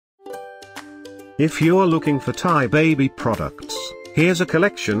If you're looking for Thai baby products, here's a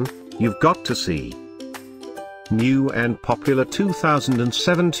collection you've got to see. New and popular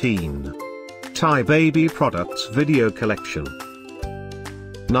 2017 Thai baby products video collection.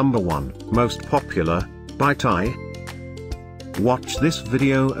 Number 1, most popular, by Thai. Watch this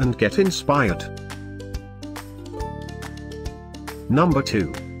video and get inspired. Number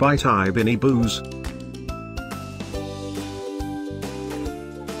 2, by Thai Beanie Boos.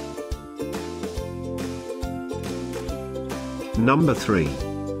 Number 3.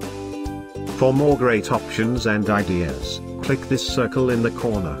 For more great options and ideas, click this circle in the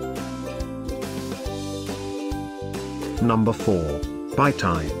corner. Number 4, by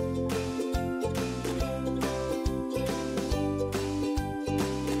Thai.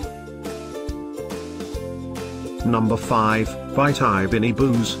 Number 5, by Thai Beanie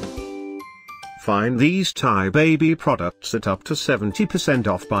Boos. Find these Thai baby products at up to 70%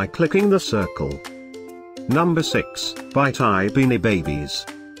 off by clicking the circle. Number 6, by Thai Beanie Babies.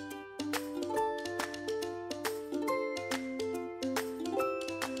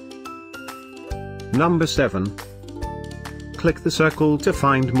 Number 7. Click the circle to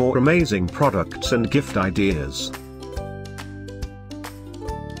find more amazing products and gift ideas.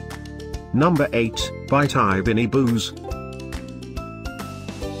 Number 8, by Thai Beanie Boos.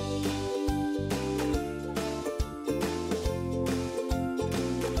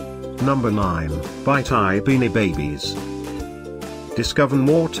 Number 9, by Thai Beanie Babies. Discover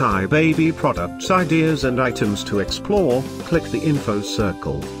more Thai baby products, ideas and items to explore, click the info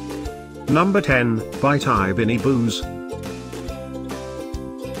circle. Number 10, by Thai Beanie Boos.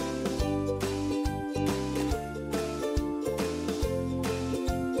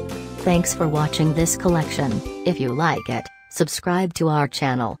 Thanks for watching this collection. If you like it, subscribe to our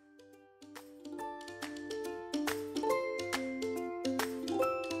channel.